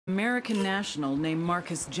American national named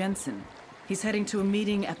Marcus Jensen. He's heading to a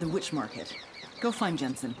meeting at the Witch Market. Go find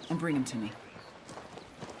Jensen and bring him to me.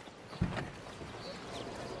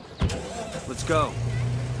 Let's go.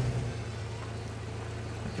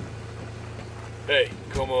 Hey,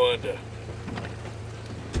 como anda?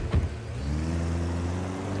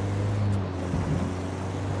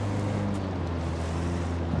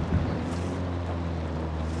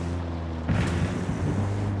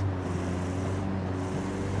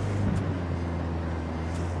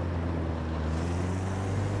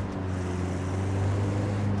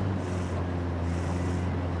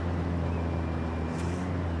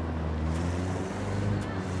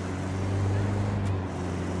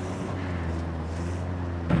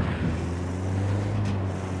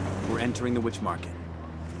 Entering the Witch Market.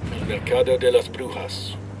 El Mercado de las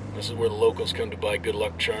Brujas. This is where the locals come to buy good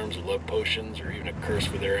luck charms or love potions, or even a curse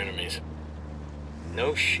for their enemies.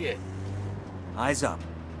 No shit. Eyes up.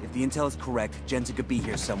 If the intel is correct, Jensen could be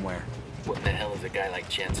here somewhere. What in the hell is a guy like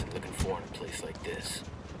Jensen looking for in a place like this?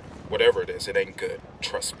 Whatever it is, it ain't good.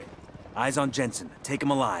 Trust me. Eyes on Jensen. Take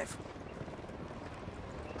him alive.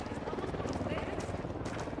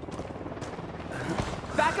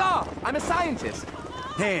 Back off! I'm a scientist!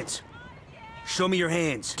 Hands! Show me your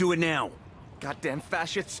hands. Do it now. Goddamn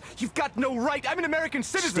fascists! You've got no right! I'm an American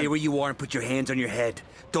citizen! Stay where you are and put your hands on your head.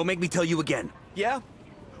 Don't make me tell you again. Yeah?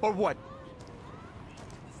 Or what?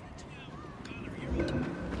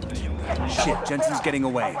 Shit, Jensen's getting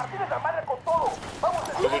away.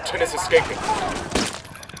 The lieutenant's escaping.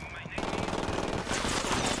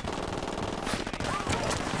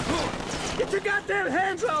 Get your goddamn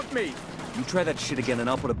hands off me! You try that shit again and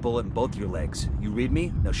I'll put a bullet in both your legs. You read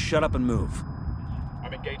me? Now shut up and move.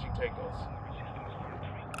 I'm engaging tangos.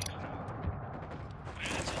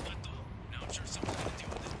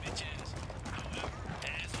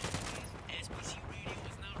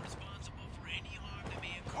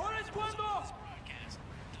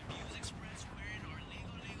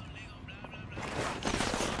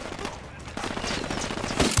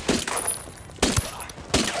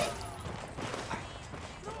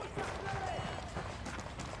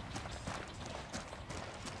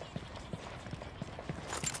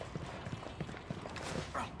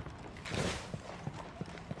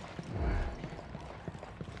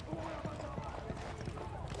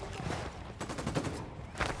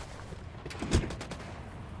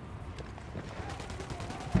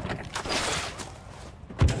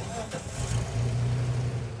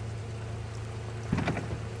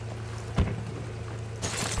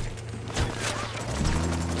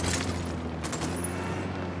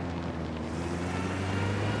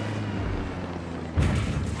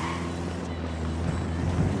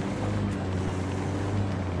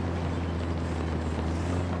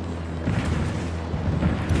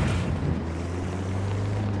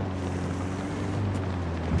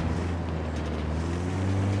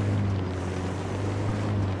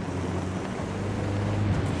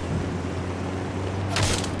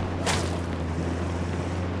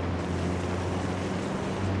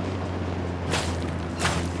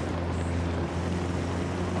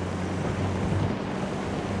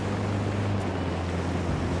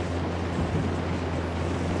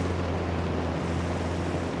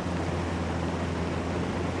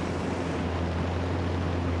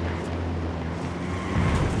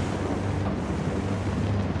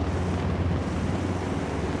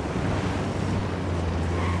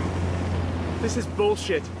 This is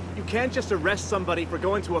bullshit. You can't just arrest somebody for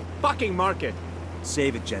going to a fucking market.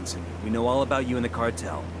 Save it, Jensen. We know all about you and the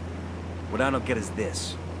cartel. What I don't get is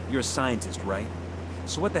this. You're a scientist, right?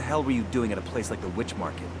 So what the hell were you doing at a place like the Witch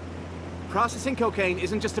Market? Processing cocaine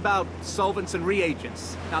isn't just about solvents and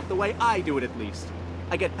reagents. Not the way I do it, at least.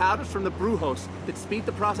 I get powders from the brujos that speed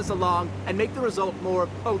the process along and make the result more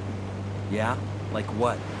potent. Yeah? Like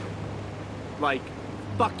what? Like,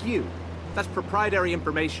 fuck you. That's proprietary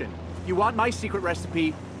information. You want my secret recipe,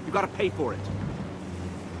 you gotta pay for it.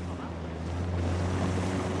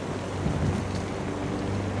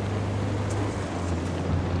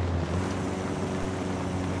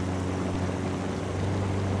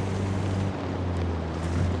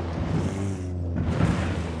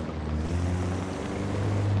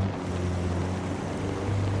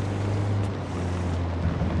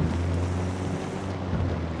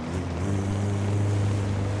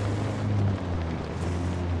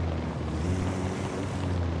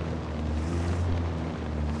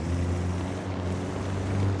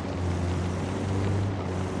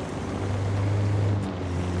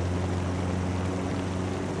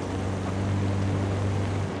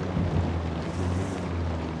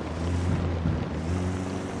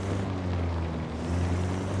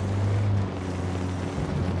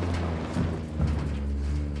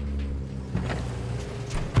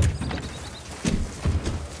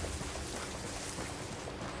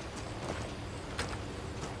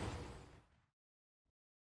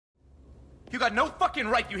 got no fucking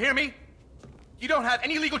right, you hear me? You don't have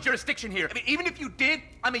any legal jurisdiction here. I mean, even if you did,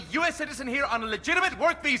 I'm a US citizen here on a legitimate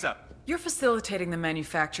work visa. You're facilitating the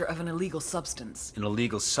manufacture of an illegal substance. An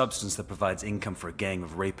illegal substance that provides income for a gang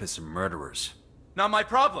of rapists and murderers. Not my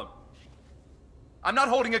problem. I'm not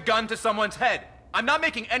holding a gun to someone's head. I'm not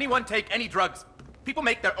making anyone take any drugs. People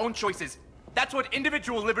make their own choices. That's what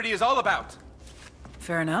individual liberty is all about.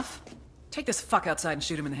 Fair enough. Take this fuck outside and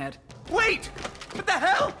shoot him in the head. Wait! What the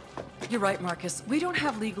hell? You're right, Marcus. We don't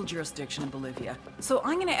have legal jurisdiction in Bolivia. So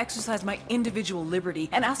I'm gonna exercise my individual liberty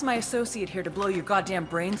and ask my associate here to blow your goddamn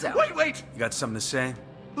brains out. Wait! You got something to say?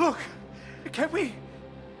 Look, can we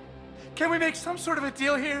make some sort of a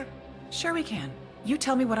deal here? Sure we can. You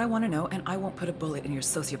tell me what I want to know and I won't put a bullet in your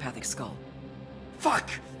sociopathic skull. Fuck!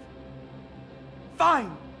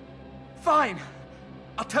 Fine.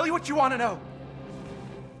 I'll tell you what you want to know.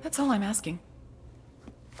 That's all I'm asking.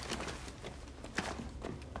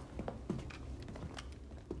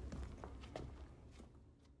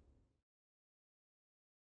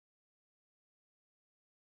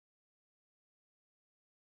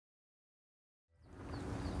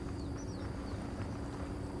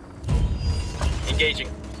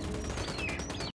 Engaging.